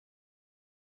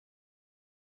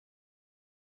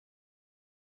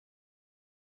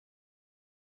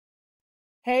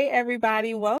Hey,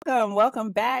 everybody.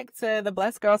 Welcome back to the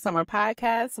Blessed Girl Summer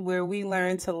Podcast, where we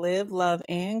learn to live, love,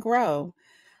 and grow.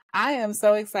 I am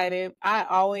so excited. I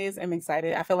always am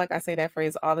excited. I feel like I say that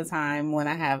phrase all the time when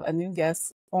I have a new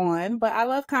guest on, but I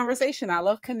love conversation. I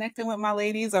love connecting with my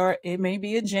ladies, or it may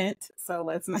be a gent. So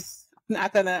let's not,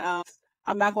 not gonna,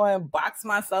 I'm not going to box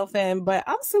myself in, but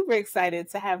I'm super excited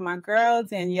to have my girl,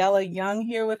 Daniella Young,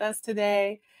 here with us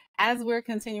today as we're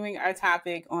continuing our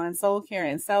topic on soul care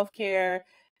and self-care.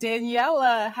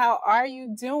 Daniella, how are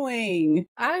you doing?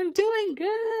 I'm doing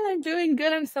good. I'm doing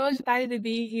good. I'm so excited to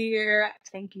be here.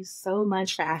 Thank you so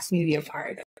much for asking me to be a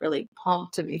part. I'm really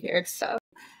pumped to be here. So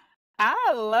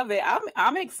I love it.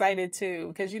 I'm excited too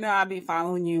because I'll be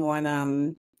following you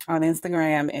on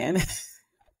Instagram and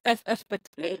but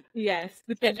yes.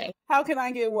 how can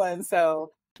I get one?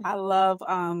 So I love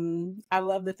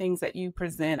the things that you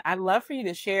present. I'd love for you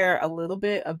to share a little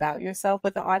bit about yourself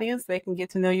with the audience. They can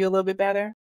get to know you a little bit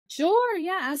better. Sure,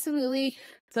 yeah, absolutely.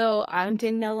 So I'm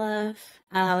Daniella,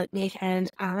 and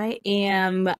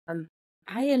I'm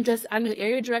the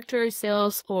area director of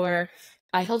sales for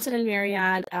Hilton and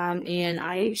Marriott, and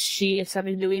I've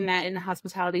been doing that in the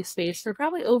hospitality space for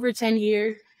probably over 10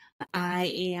 years. I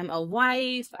am a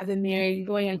wife. I've been married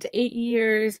going into 8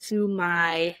 years to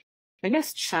my, I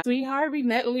guess, sweetheart. We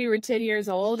met when we were 10 years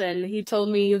old, and he told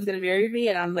me he was going to marry me,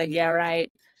 and I'm like, yeah, right.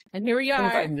 And here we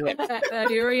are.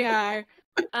 Here we are.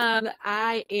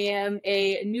 I am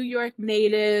a New York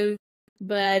native,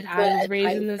 but I was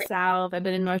raised in the South. I've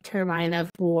been in North Carolina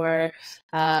for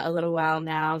a little while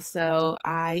now. So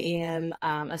I am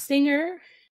a singer,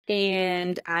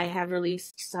 and I have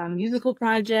released some musical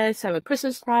projects. I have a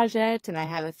Christmas project, and I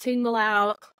have a single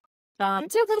out. I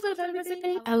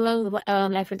love,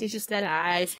 like Tisha said,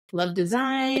 I love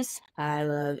designs. I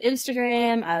love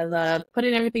Instagram. I love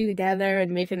putting everything together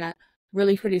and making that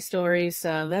really pretty stories.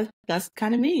 So that's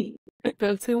kind of me.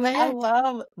 I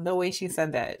love the way she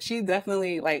said that. She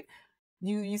definitely, like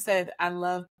you said, I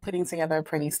love putting together a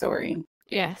pretty story.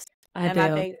 Yes, I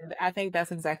think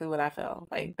that's exactly what I feel.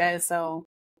 Like that is so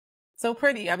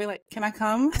pretty. I'd be like, can I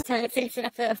come?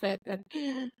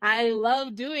 I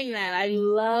love doing that. I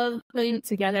love putting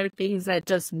together things that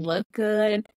just look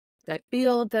good, that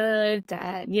feel good,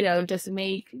 that, just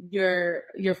make your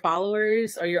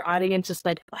followers or your audience just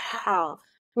like, wow,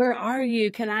 where are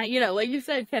you? Can I, like you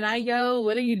said, can I go?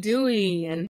 What are you doing?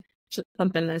 And just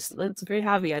something that's a great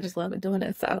hobby. I just love it doing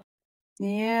it. So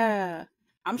yeah.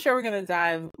 I'm sure we're going to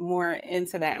dive more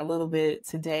into that a little bit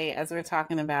today as we're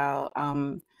talking about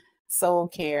soul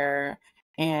care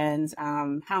and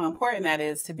how important that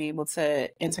is to be able to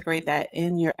integrate that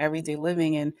in your everyday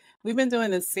living. And we've been doing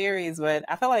this series, but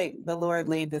I feel like the Lord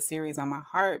laid this series on my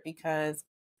heart because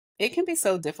it can be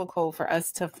so difficult for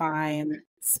us to find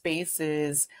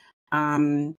spaces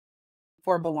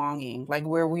for belonging, like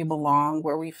where we belong,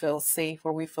 where we feel safe,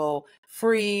 where we feel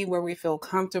free, where we feel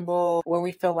comfortable, where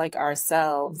we feel like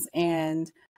ourselves. And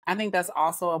I think that's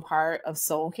also a part of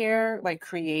soul care, like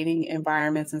creating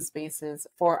environments and spaces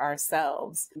for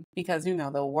ourselves, because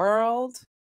the world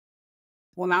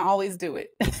will not always do it.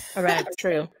 right,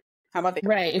 true. How about that?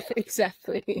 Right,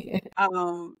 exactly.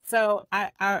 So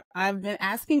I've been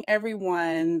asking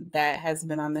everyone that has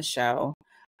been on the show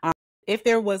if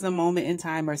there was a moment in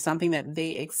time or something that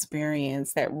they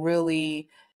experienced that really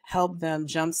helped them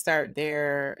jumpstart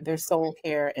their soul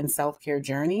care and self-care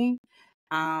journey.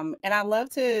 And I'd love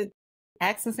to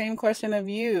ask the same question of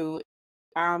you.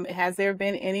 Has there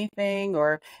been anything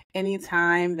or any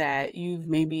time that you've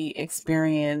maybe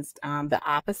experienced the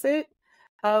opposite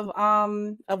of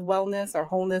wellness or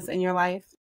wholeness in your life?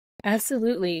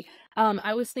 Absolutely.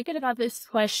 I was thinking about this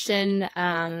question,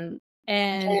 and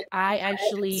I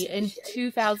actually, in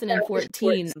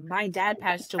 2014, my dad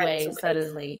passed away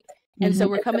suddenly. And so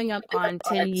we're coming up on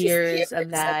 10 years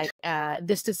of that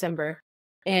this December.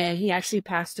 And he actually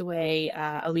passed away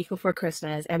a week before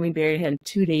Christmas, and we buried him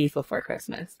 2 days before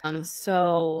Christmas.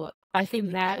 So I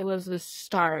think that was the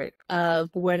start of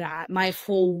when my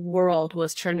whole world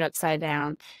was turned upside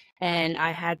down. And I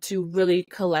had to really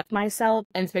collect myself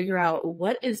and figure out,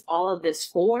 what is all of this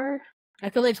for?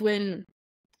 I feel like when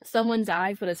someone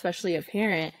dies, but especially a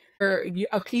parent, or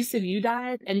a piece of you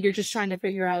died, and you're just trying to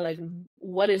figure out, like,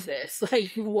 what is this?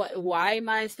 Like, why am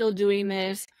I still doing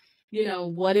this?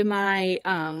 What am I,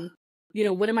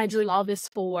 what am I doing all this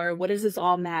for? What does this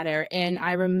all matter? And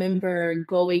I remember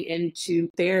going into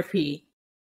therapy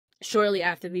shortly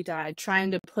after we died,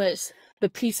 trying to put the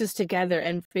pieces together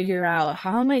and figure out,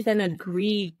 how am I going to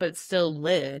grieve but still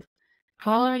live?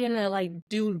 How am I going to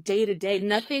do day to day?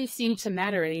 Nothing seemed to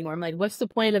matter anymore. I'm like, what's the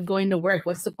point of going to work?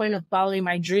 What's the point of following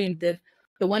my dreams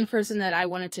the one person that I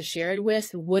wanted to share it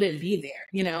with wouldn't be there,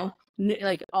 you know?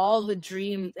 Like all the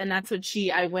dreams, and that's what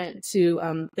I went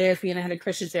to therapy, and I had a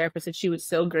Christian therapist, and she was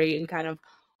so great and kind of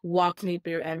walked me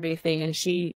through everything. And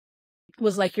she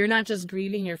was like, you're not just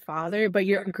grieving your father, but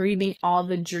you're grieving all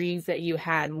the dreams that you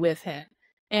had with him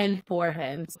and for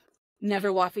him.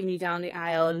 Never walking me down the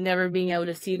aisle, never being able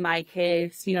to see my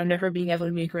kids, you know, never being able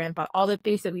to meet grandpa. All the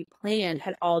things that we planned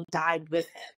had all died with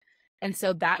him. And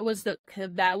so that was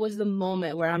the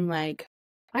moment where I'm like,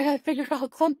 I gotta figure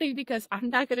out something, because I'm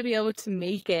not gonna be able to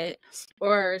make it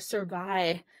or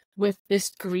survive with this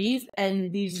grief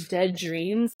and these dead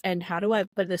dreams. And how do I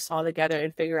put this all together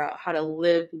and figure out how to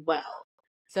live well?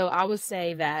 So I would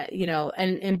say that, you know,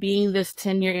 and being this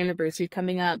 10-year anniversary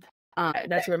coming up,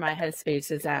 that's where my headspace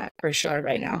is at for sure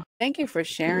right now. Thank you for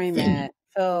sharing that.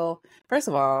 So, first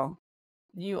of all,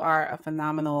 you are a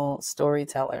phenomenal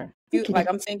storyteller. You like,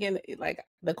 I'm thinking, like,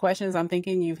 the questions I'm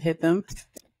thinking, you've hit them.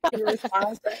 Your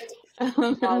response.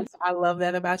 I love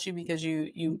that about you, because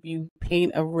you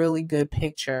paint a really good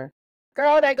picture.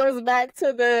 Girl, that goes back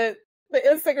to the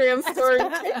Instagram story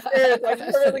pictures. Like, you're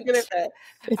really good at that.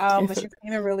 But you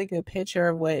paint a really good picture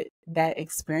of what that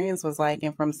experience was like,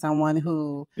 and from someone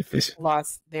who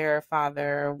lost their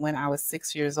father when I was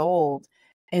 6 years old,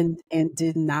 and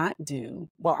did not do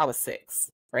well. I was 6,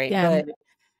 right? Yeah.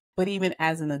 But even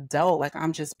as an adult, like,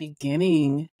 I'm just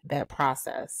beginning that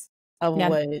process of Yeah.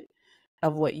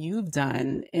 what you've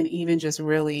done, and even just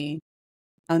really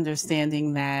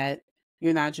understanding that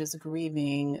you're not just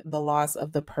grieving the loss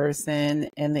of the person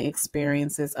and the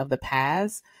experiences of the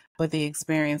past, but the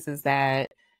experiences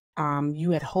that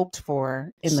you had hoped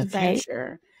for in the Right.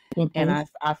 future. Mhm. And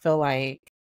I feel like,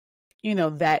 you know,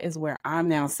 that is where I'm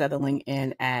now settling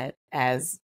in at,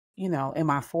 as, you know, in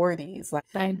my 40s. Like,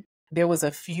 Right. there was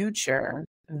a future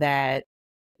that,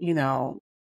 you know,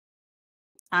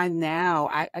 I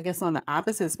guess on the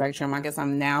opposite spectrum, I guess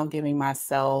I'm now giving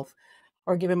myself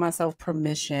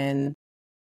permission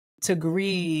to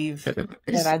grieve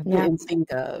that I Yeah. didn't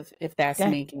think of, if that's Yeah.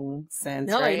 making sense,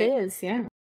 No, it right? is. Yeah.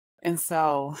 And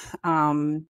so,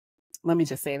 let me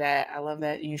just say that I love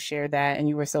that you shared that, and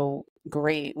you were so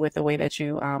great with the way that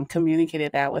you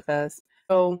communicated that with us.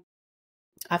 So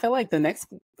I feel like the next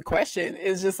question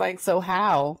is just like, so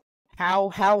how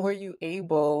were you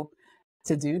able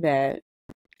to do that?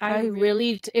 I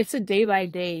really, it's a day by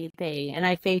day thing. And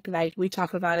I think, like, we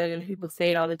talk about it and people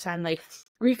say it all the time, like,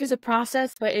 grief is a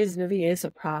process, but it really is a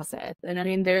process. And I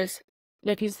mean, there's,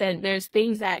 like you said, there's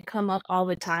things that come up all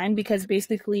the time, because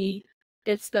basically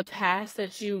it's the past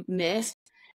that you missed,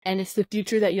 and it's the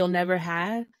future that you'll never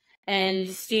have. And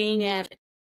seeing it,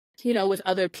 you know, with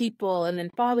other people, and then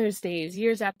Father's Days,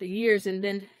 years after years. And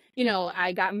then, you know,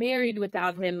 I got married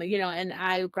without him, you know, and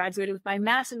I graduated with my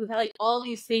master's without, like, all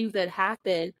these things that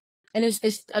happen. And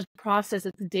it's a process,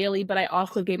 it's daily, but I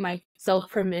also gave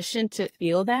myself permission to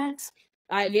feel that.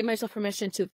 I gave myself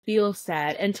permission to feel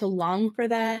sad and to long for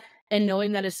that, and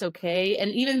knowing that it's okay.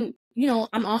 And even, you know,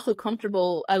 I'm also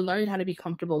comfortable. I learned how to be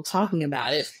comfortable talking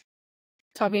about it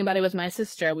with my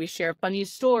sister. We share funny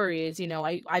stories. You know,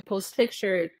 I post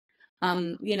pictures.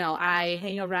 You know, I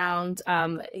hang around,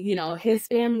 you know, his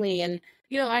family, and,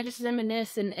 you know, I just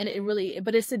reminisce, and it really,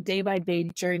 but it's a day by day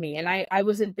journey. And I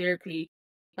was in therapy,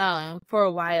 for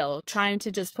a while, trying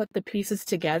to just put the pieces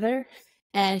together,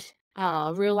 and,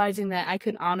 realizing that I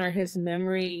could honor his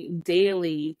memory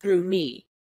daily through me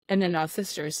and then our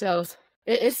sister. So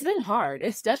it's been hard.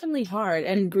 It's definitely hard.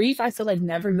 And grief, I feel like,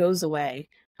 never goes away.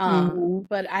 Mhm.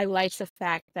 But I like the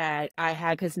fact that I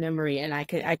have his memory, and I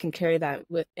can carry that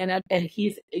with, and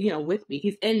he's, you know, with me.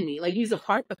 He's in me, like, he's a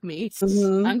part of me.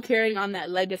 Mhm. I'm carrying on that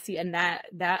legacy, and that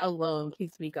alone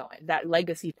keeps me going. That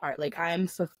legacy part, like, I'm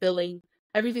fulfilling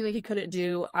everything that he couldn't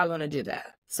do. I want to do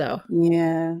that. So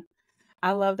Yeah.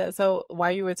 I love that. So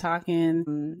while you were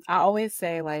talking, I always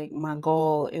say, like, my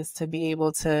goal is to be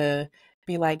able to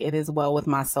be like, it is well with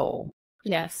my soul.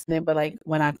 yes, But like,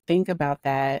 when I think about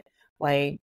that,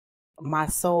 like, my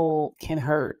soul can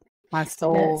hurt. My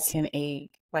soul yes, can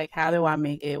ache. Like, how do I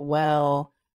make it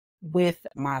well with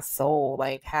my soul?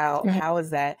 Like, right, how is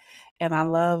that? And I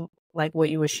love, like, what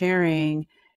you were sharing,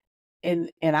 and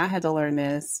I had to learn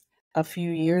this a few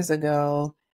years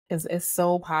ago, is it's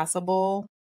so possible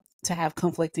to have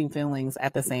conflicting feelings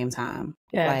at the same time.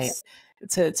 Like,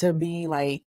 yes, to be,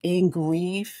 like, in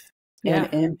grief and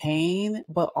yeah, in pain,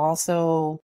 but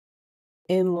also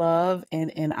in love and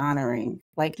in honoring,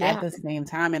 like, at yeah, the same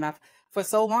time. And for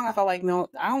so long, I felt like, no,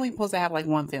 I only supposed to have, like,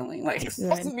 one feeling. Like, it's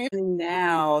supposed right, to be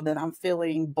now that I'm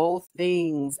feeling both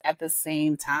things at the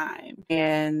same time.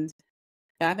 And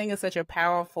I think it's such a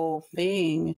powerful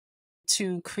thing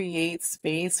to create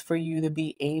space for you to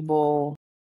be able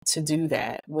to do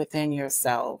that within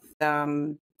yourself.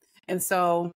 And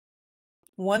so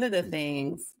one of the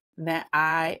things that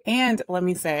and let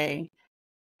me say,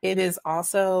 it is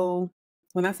also,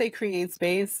 when I say create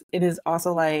space, it is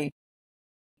also like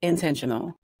intentional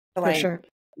to For like sure.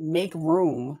 make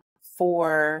room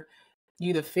for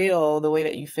you to feel the way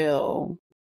that you feel.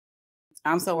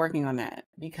 I'm still working on that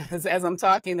because as I'm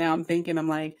talking now, I'm thinking, I'm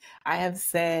like, I have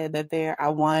said that I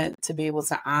want to be able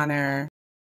to honor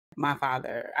my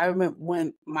father. I remember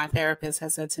when my therapist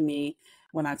had said to me,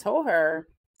 when I told her,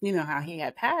 how he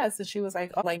had passed, and she was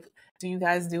like, "Oh, like, do you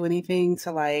guys do anything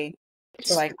to like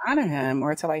honor him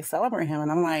or to like celebrate him?"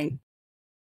 And I'm like,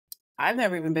 I've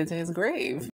never even been to his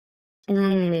grave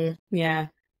Yeah. because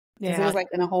it Yeah. was like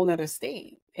in a whole nother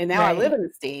state, and now I live Right. in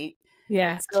the state,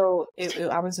 Yeah. so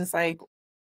I was just like,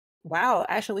 wow,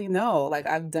 actually, no, like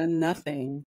I've done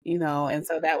nothing, and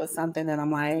so that was something that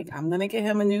I'm like, I'm gonna get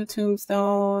him a new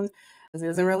tombstone because he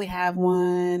doesn't really have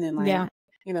one, and like, Yeah.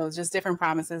 just different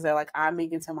promises that like I'm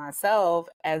making to myself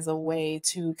as a way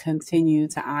to continue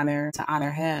to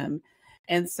honor him.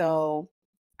 And so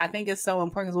I think it's so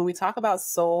important because when we talk about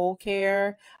soul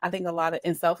care, I think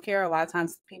in self-care, a lot of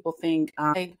times people think,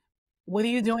 like, what are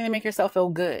you doing to make yourself feel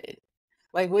good?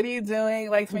 Like, what are you doing,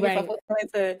 like, to make yourself Right. feel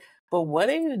good? But what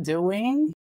are you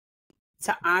doing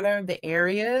to honor the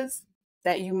areas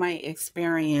that you might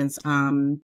experience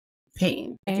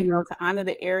pain? To honor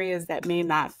the areas that may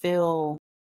not feel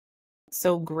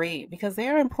so great because they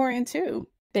are important too.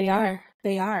 They are.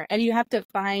 They are. And you have to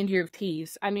find your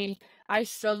peace. I mean, I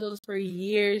struggled for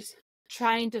years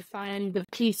trying to find the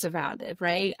peace around it,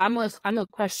 right? I'm a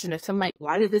questionist. I'm like,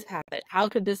 why did this happen? How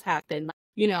could this happen?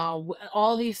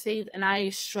 All these things. And I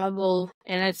struggle,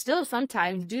 and I still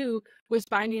sometimes do, with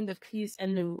finding the peace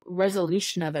and the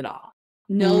resolution of it all.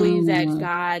 Knowing that Mm.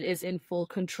 God is in full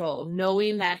control,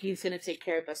 knowing that He's going to take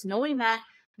care of us, knowing that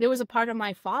there was a part of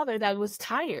my father that was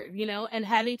tired, and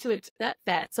having to accept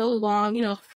that so long,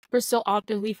 for so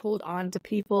often we hold on to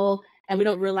people and we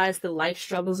don't realize the life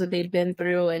struggles that they've been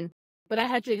through. But I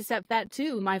had to accept that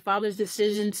too. My father's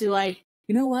decision to like,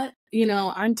 you know what,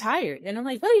 I'm tired. And I'm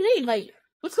like, what do you mean? Like,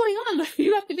 what's going on?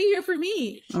 You have to be here for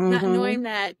me. Not Mm-hmm. knowing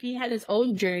that he had his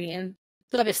own journey. And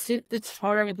so it's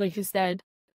hard, like you said,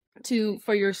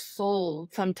 for your soul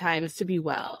sometimes to be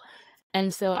well.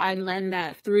 And so I learned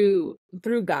that through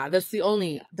God. That's the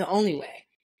only way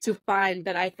to find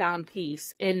that. I found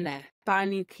peace in that,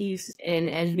 finding peace in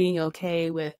and being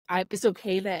okay with, it's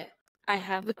okay that I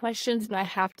have the questions, but I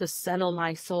have to settle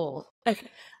my soul. I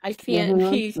can't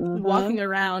be Mm-hmm. Mm-hmm. walking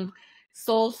around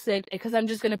soul sick because I'm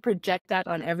just going to project that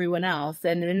on everyone else.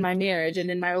 And in my marriage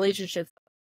and in my relationships,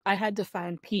 I had to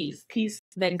find peace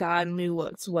that God knew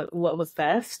what was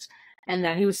best, and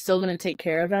that He was still going to take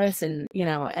care of us. And,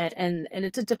 and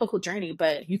it's a difficult journey,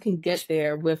 but you can get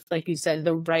there with, like you said,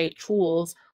 the right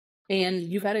tools, and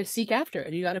you got to seek after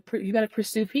it. You got to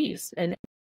pursue peace. And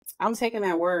I'm taking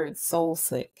that word, soul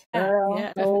sick. yeah, Girl,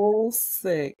 yeah, soul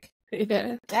sick.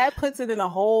 yeah, That puts it in a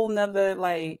whole nother,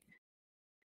 like,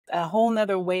 a whole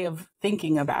nother way of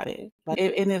thinking about it. Like,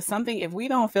 if we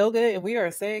don't feel good, if we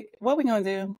are sick, what we gonna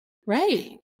do?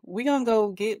 right. We gonna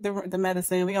go get the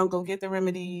medicine. We gonna go get the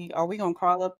remedy. Or we gonna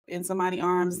crawl up in somebody's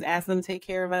arms, and ask them to take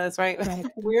care of us, right? Right.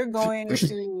 We're going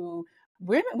to.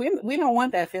 We don't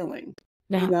want that feeling,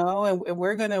 No. and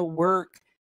we're gonna work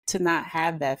to not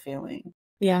have that feeling.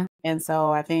 Yeah. And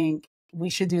so I think we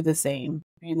should do the same,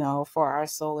 for our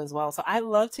soul as well. So I'd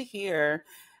love to hear,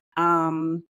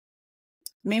 um,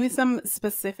 maybe some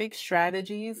specific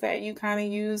strategies that you kind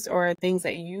of used or things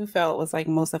that you felt was like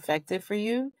most effective for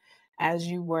you as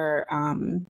you were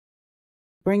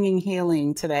bringing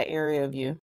healing to that area of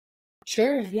you.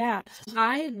 Sure. Yeah.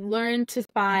 I learned to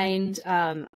find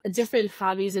different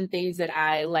hobbies and things that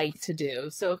I like to do.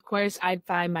 So of course I'd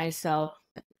find myself,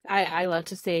 I love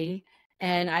to sing,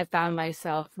 and I found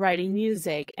myself writing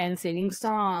music and singing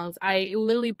songs. I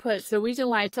literally the reason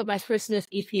why I put my Christmas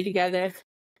EP together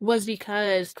was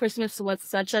because Christmas was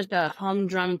such a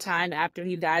humdrum time after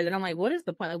he died. And I'm like, what is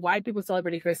the point? Like, why are people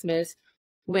celebrating Christmas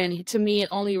when, to me, it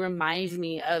only reminds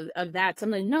me of that? So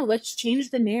I'm like, no, let's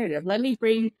change the narrative. Let me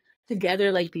bring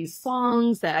together like these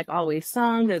songs that I've always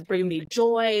sung, that bring me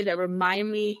joy, that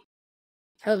remind me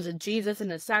of Jesus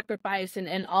and the sacrifice,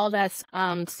 and all that.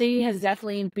 Singing has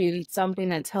definitely been something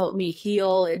that's helped me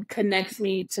heal. It connects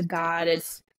me to God.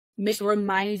 It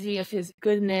reminds me of His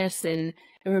goodness, and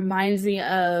it reminds me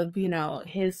of,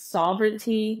 His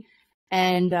sovereignty.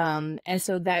 And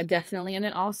so that definitely. And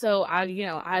then also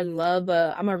I love,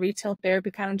 I'm a retail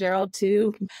therapy kind of girl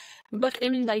too, but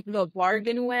in like the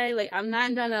bargain way. Like, I'm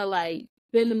not gonna like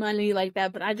spend money like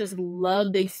that, but I just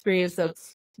love the experience of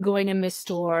going in the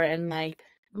store and like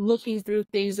looking through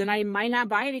things. And I might not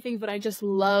buy anything, but I just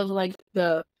love like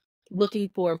the looking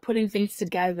for putting things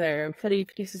together, putting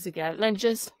pieces together. And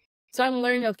just so I'm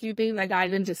learning a few things. I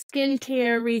got into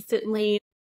skincare recently.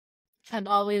 I'm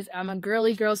a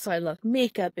girly girl, so I love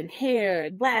makeup and hair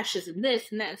and lashes and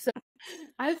this and that. So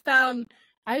I found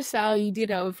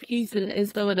peace in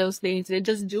some of those things and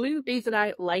just doing the things that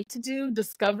I like to do,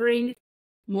 discovering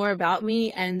more about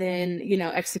me, and then,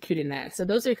 executing that. So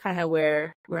those are kind of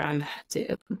where I'm at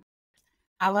too.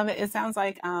 I love it. It sounds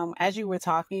like as you were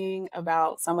talking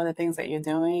about some of the things that you're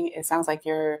doing, it sounds like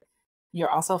you're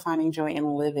also finding joy in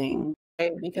living,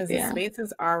 right? Because the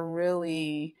spaces are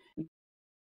really,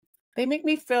 they make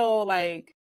me feel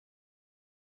like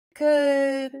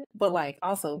good, but like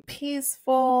also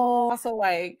peaceful. Also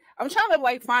like I'm trying to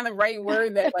like find the right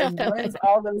word that like blends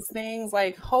all those things,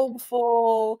 like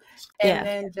hopeful, and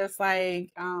then just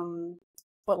like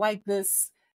but like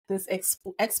this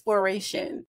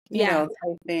exploration,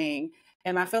 type thing.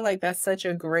 And I feel like that's such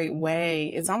a great way.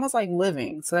 It's almost like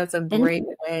living. So that's a great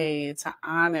way to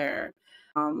honor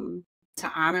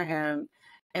him.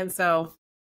 And so,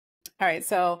 all right,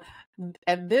 so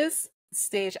at this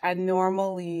stage, I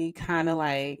normally kind of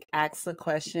like ask the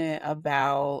question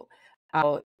about,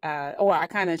 or I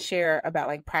kind of share about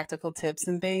like practical tips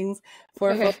and things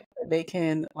for folks that they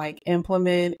can like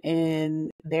implement in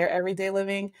their everyday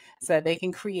living so that they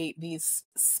can create these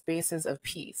spaces of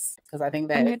peace. Because I think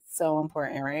that is so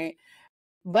important, right?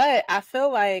 But I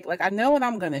feel like I know what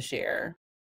I'm going to share,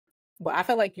 but I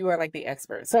feel like you are like the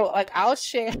expert. So like I'll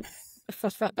share.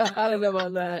 I don't know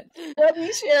about that. Let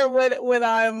me share what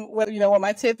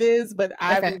my tip is, but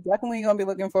I'm definitely going to be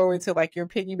looking forward to like your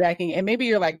piggybacking and maybe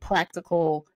your like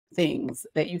practical things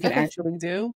that you can actually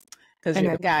do. Because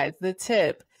guys, the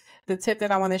tip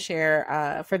that I want to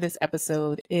share for this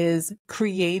episode is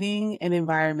creating an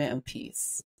environment of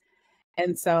peace.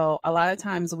 And so a lot of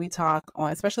times we talk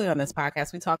on, especially on this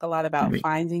podcast, we talk a lot about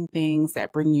finding things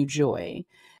that bring you joy.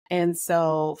 And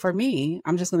so for me,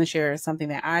 I'm just going to share something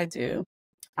that I do.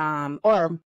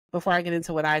 Or before I get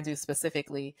into what I do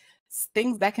specifically,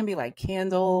 things that can be like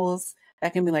candles,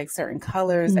 that can be like certain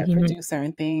colors that produce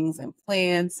certain things, and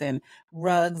plants and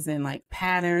rugs and like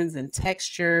patterns and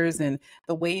textures and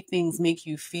the way things make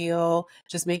you feel,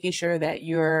 just making sure that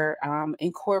you're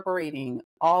incorporating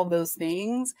all those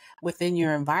things within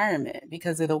your environment,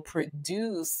 because it'll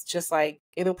produce joy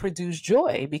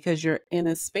because you're in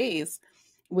a space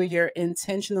where you're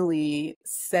intentionally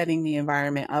setting the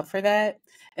environment up for that.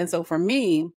 And so for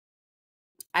me,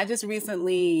 I just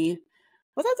recently,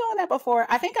 was I doing that before?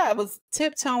 I think I was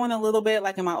tiptoeing a little bit,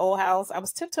 like in my old house. I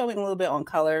was tiptoeing a little bit on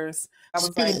colors. I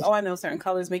was like, oh, I know certain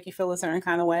colors make you feel a certain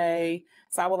kind of way.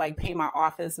 So I would like paint my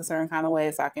office a certain kind of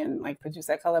way so I can like produce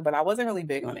that color. But I wasn't really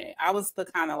big on it. I was the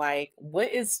kind of like,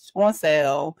 what is on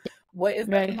sale? What is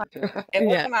and what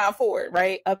can I afford?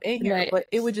 Right up in here. But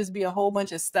it would just be a whole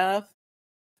bunch of stuff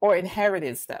or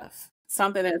inherited stuff.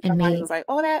 Something that somebody was like,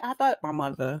 oh, that I thought my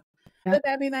mother. Would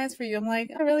that be nice for you? I'm like,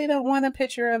 I really don't want a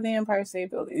picture of the Empire State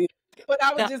Building. But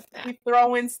I would just be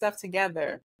throwing stuff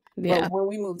together. But when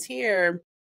we moved here,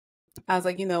 I was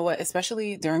like, you know what,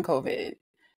 especially during COVID,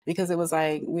 because it was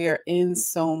like, we are in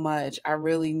so much. I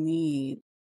really need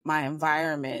my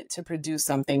environment to produce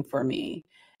something for me.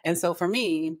 And so for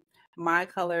me, my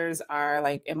colors are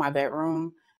like in my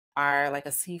bedroom are like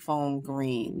a seafoam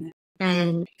green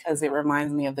because it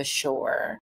reminds me of the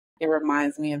shore. It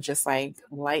reminds me of just like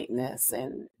lightness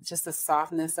and just the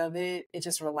softness of it. It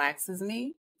just relaxes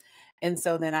me. And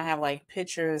so then I have like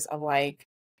pictures of like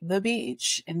the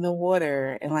beach and the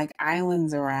water and like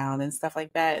islands around and stuff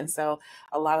like that. And so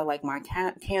a lot of like my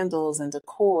candles and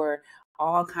decor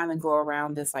all kind of go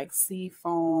around this like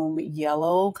seafoam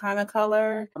yellow kind of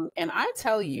color. And I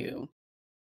tell you,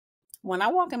 when I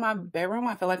walk in my bedroom,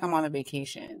 I feel like I'm on a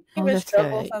vacation. I even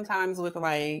struggle sometimes with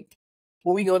like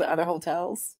when we go to other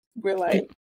hotels. We're like,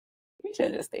 we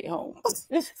should just stay home.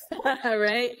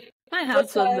 Right? My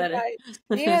house was better.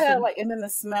 Like, like, and then the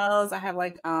smells, I have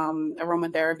like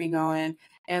aromatherapy going.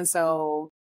 And so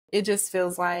it just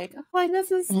feels like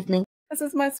this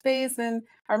is my space. And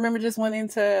I remember just wanting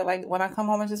to, like, when I come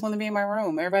home, I just want to be in my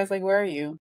room. Everybody's like, where are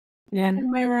you?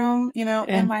 In my room,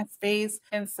 in my space.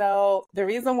 And so the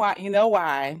reason why,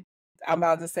 why I'm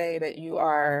about to say that you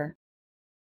are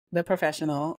the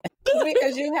professional,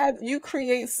 because you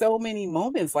create so many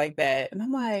moments like that. And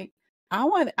I'm like, I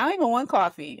don't even want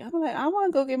coffee. I'm like, I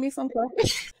want to go get me some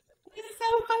coffee. It's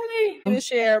so funny. To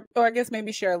share, or I guess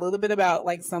maybe share a little bit about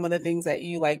like some of the things that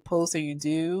you like post or you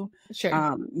do.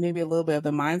 Sure. Maybe a little bit of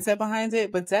the mindset behind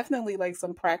it, but definitely like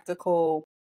some practical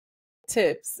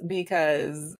tips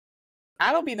because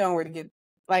I don't be knowing where to get.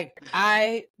 Like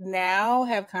I now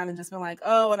have kind of just been like,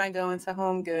 oh, when I go into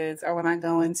Home Goods or when I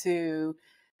go into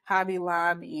Hobby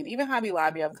Lobby, and even Hobby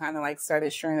Lobby, I've kind of like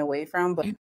started straying away from. But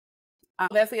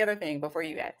that's the other thing before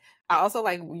you add. I also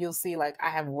like you'll see like I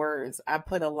have words. I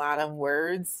put a lot of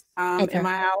words in Okay.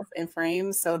 my house in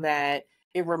frames so that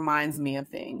it reminds me of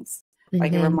things.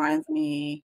 Like it Mhm. reminds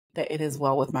me that it is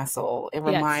well with my soul. It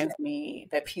Yes. reminds me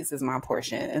that peace is my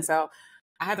portion. And so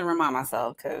I had to remind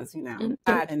myself because,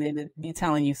 God and it'd be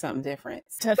telling you something different.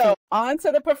 So on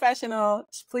to the professional.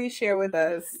 Please share with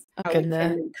us how we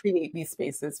can create these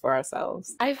spaces for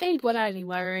ourselves. I think what I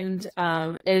learned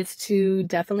is to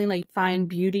definitely like find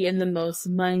beauty in the most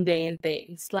mundane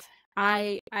things. Like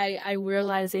I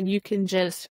realized that you can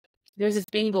just there's this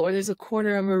bingo or there's a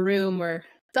corner of a room or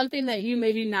something that you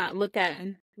maybe not look at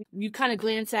and you kind of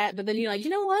glance at, but then you're like,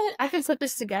 you know what? I can put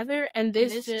this together and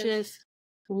this just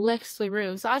lifts the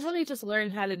room. So I really just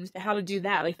learned how to do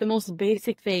that. Like the most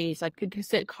basic things. Like you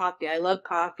said, coffee. I love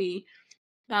coffee.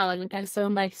 Like and so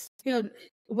my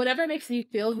whatever makes me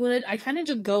feel good, I kind of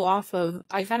just go off of.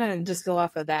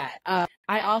 That.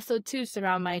 I also too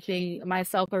surround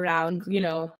myself around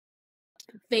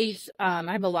faith.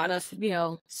 I have a lot of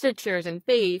scriptures and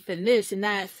faith and this and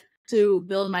that to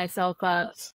build myself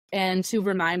up and to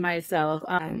remind myself.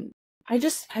 I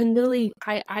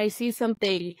see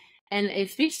something and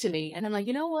it speaks to me and I'm like,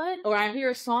 you know what? Or I hear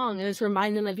a song and it's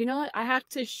reminding me of, you know what? I have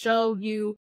to show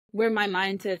you where my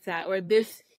mindset's at, or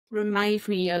this reminds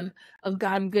me of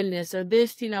God's goodness, or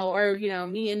this, or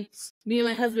me and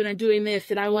my husband are doing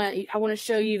this and I want to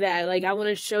show you that. Like I want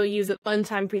to show you the fun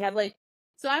time we have. Like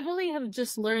so I really have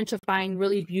just learned to find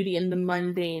really beauty in the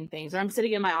mundane things. Or I'm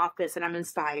sitting in my office and I'm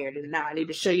inspired and now I need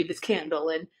to show you this candle.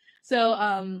 And so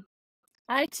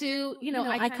I too,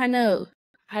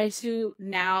 I too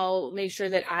now make sure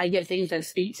that I get things that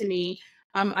speak to me.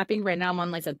 I think right now I'm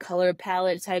on like a color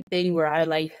palette type thing where I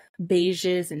like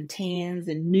beiges and tans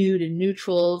and nude and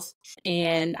neutrals.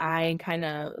 And I kind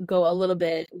of go a little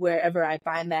bit wherever I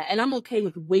find that. And I'm okay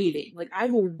with waiting. Like I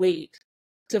will wait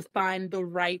to find the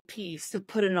right piece to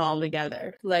put it all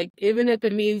together. Like even if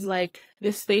it means like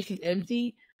this space is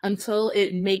empty until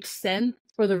it makes sense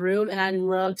for the room. And I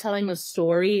love telling a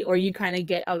story or you kind of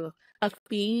get a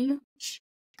theme.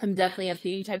 I'm definitely a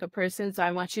theme type of person, so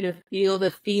I want you to feel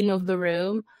the theme of the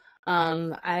room.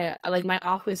 I like my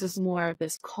office is more of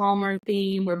this calmer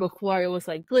theme where before it was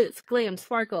like glitz, glam,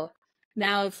 sparkle.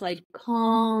 Now it's like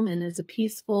calm and it's a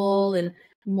peaceful and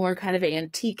more kind of an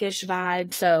antique-ish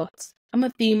vibe. So I'm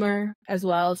a themer as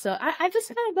well. So I just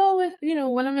kind of go with,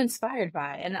 what I'm inspired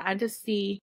by. And I just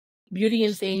see beauty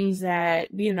in things that,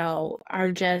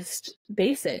 are just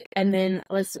basic. And then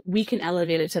we can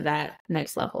elevate it to that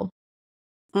next level.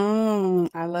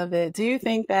 I love it. Do you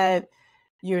think that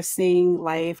you're seeing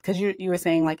life, because you were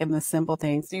saying like in the simple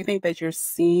things, do you think that you're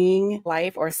seeing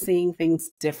life or seeing things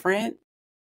different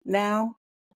now?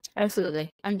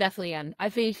 Absolutely. I'm definitely in. I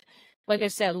think, like I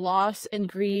said, loss and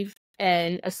grief,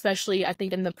 and especially I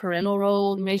think in the parental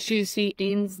role, makes you see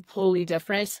things totally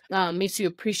different. Makes you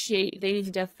appreciate things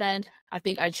different. I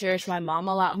think I cherish my mom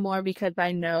a lot more because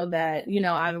I know that,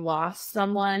 I lost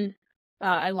someone.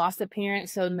 I lost a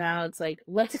parent, so now it's like,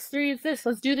 let's experience this.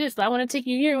 Let's do this. I want to take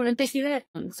you here. I want to take you there.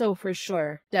 So for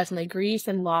sure, definitely grief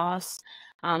and loss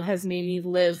has made me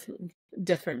live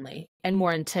differently and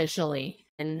more intentionally.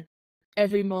 And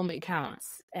every moment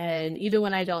counts. And even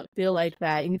when I don't feel like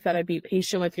that, you gotta be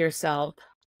patient with yourself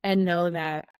and know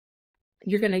that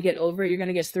you're gonna get over it, you're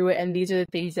gonna get through it. And these are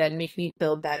the things that make me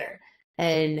feel better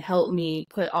and help me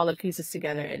put all the pieces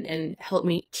together and help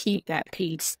me keep that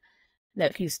piece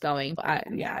going.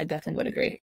 I definitely would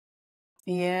agree.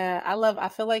 Yeah, I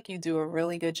feel like you do a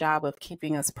really good job of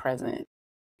keeping us present.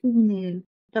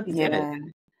 That's good. Yeah.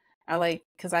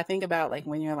 Because I think about like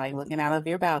when you're like looking out of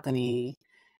your balcony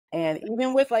and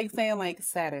even with like saying like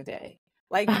Saturday,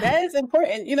 like that is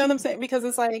important. You know what I'm saying? Because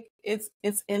it's like, it's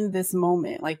in this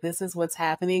moment. Like this is what's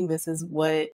happening. This is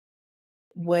what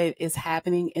is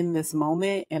happening in this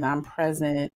moment. And I'm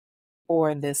present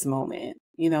for this moment,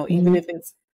 even if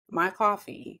it's my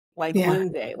coffee, like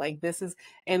one day, like this is,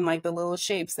 and like the little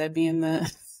shapes that be in the,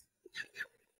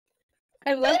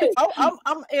 I love it.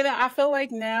 and I feel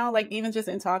like now, like even just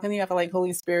in talking to you, I feel like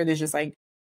Holy Spirit is just like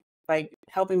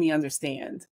helping me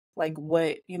understand like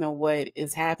what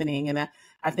is happening. And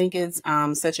I think it's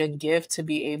such a gift to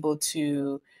be able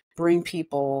to bring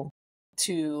people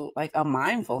to like a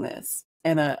mindfulness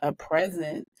and a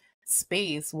present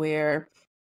space where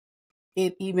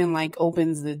it even like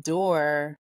opens the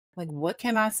door, like, what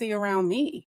can I see around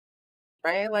me?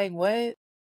 Right? Like, what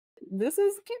this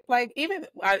is like, even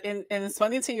and it's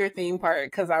funny to your theme part,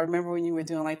 because I remember when you were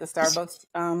doing like the Starbucks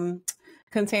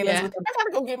containers Yeah. with I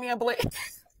gotta go get me a blade.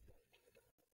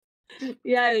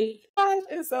 Yeah. Gosh,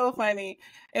 it's so funny.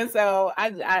 And so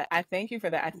I thank you for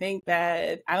that. I think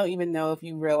that I don't even know if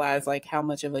you realize like how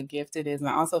much of a gift it is. And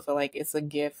I also feel like it's a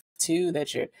gift too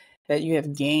that you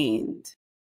have gained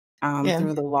Yeah.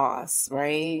 through the loss,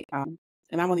 right?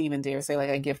 And I won't even dare say like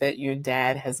a gift that your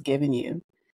dad has given you,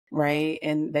 right?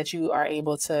 And that you are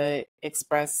able to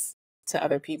express to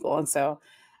other people. And so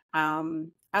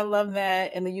I love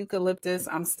that. And the eucalyptus,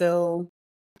 I'm still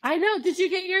I know. Did you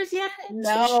get yours yet?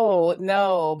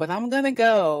 no, but I'm gonna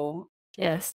go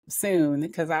Yes. soon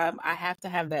because I have to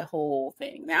have that whole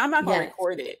thing. Now I'm not gonna Yes.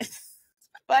 record it,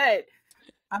 but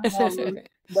um,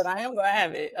 but I am gonna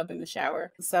have it up in the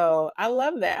shower. So I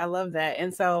love that. I love that.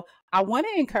 And so I want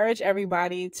to encourage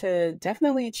everybody to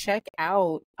definitely check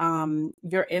out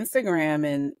your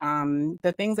Instagram and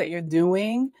the things that you're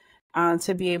doing.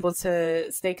 To be able to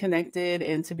stay connected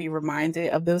and to be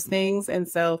reminded of those things. And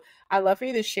so I'd love for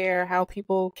you to share how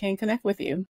people can connect with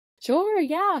you. Sure,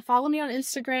 yeah. Follow me on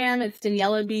Instagram. It's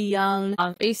Daniella B. Young.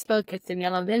 On Facebook, it's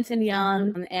Daniella Vincent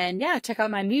Young. And yeah, check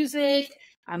out my music.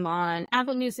 I'm on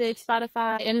Apple Music,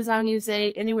 Spotify, Amazon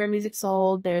Music, anywhere music's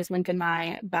sold. There's a link in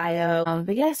my bio.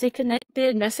 But yeah, stay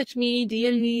connected. Message me,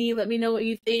 DM me. Let me know what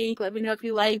you think. Let me know if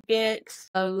you like it.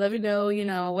 Let me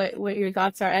know, what your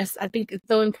thoughts are. I think it's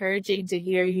so encouraging to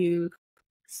hear you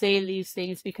say these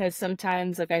things, because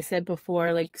sometimes, like I said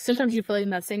before, like sometimes you feel like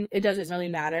nothing, it doesn't really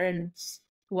matter. And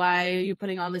why are you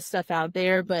putting all this stuff out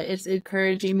there? But it's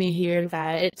encouraging me here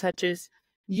that it touches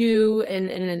you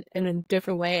in a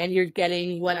different way, and you're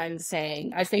getting what I'm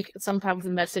saying. I think sometimes the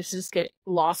messages get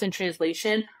lost in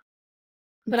translation,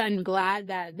 but I'm glad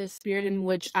that the spirit in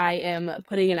which I am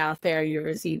putting it out there, you're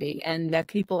receiving, and that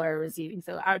people are receiving.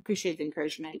 So I appreciate the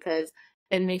encouragement, because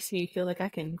it makes me feel like I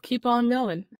can keep on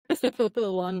going a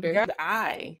little longer. Good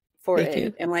eye for Thank it.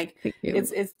 you. And like Thank you.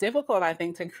 it's difficult, I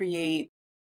think, to create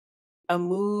a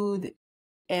mood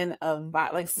and a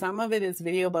vibe. Like some of it is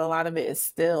video, but a lot of it is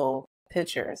still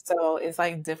picture. So it's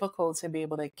like difficult to be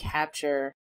able to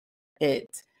capture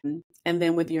it. And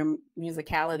then with your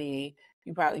musicality,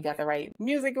 you probably got the right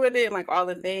music with it, and like all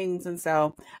the things. And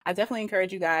so I definitely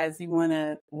encourage you guys, you want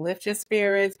to lift your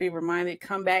spirits, be reminded,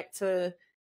 come back to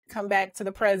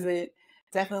the present.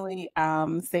 Definitely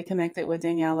stay connected with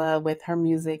Daniella, with her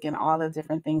music and all the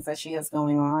different things that she has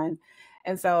going on.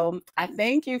 And so I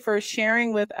thank you for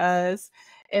sharing with us.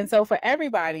 And so for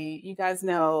everybody, you guys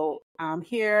know,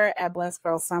 here at Blessed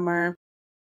Girl Summer,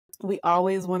 we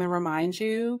always want to remind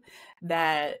you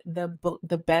that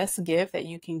the best gift that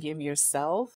you can give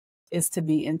yourself is to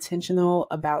be intentional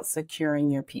about securing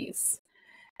your peace.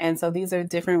 And so these are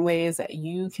different ways that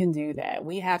you can do that.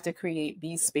 We have to create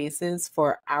these spaces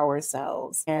for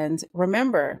ourselves. And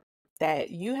remember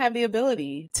that you have the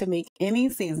ability to make any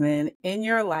season in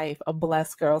your life a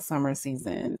blessed girl summer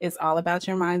season. It's all about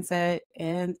your mindset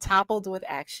and toppled with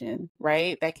action,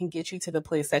 right? That can get you to the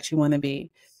place that you want to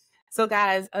be. So,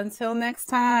 guys, until next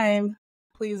time,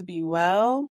 please be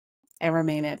well and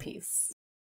remain at peace.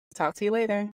 Talk to you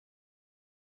later.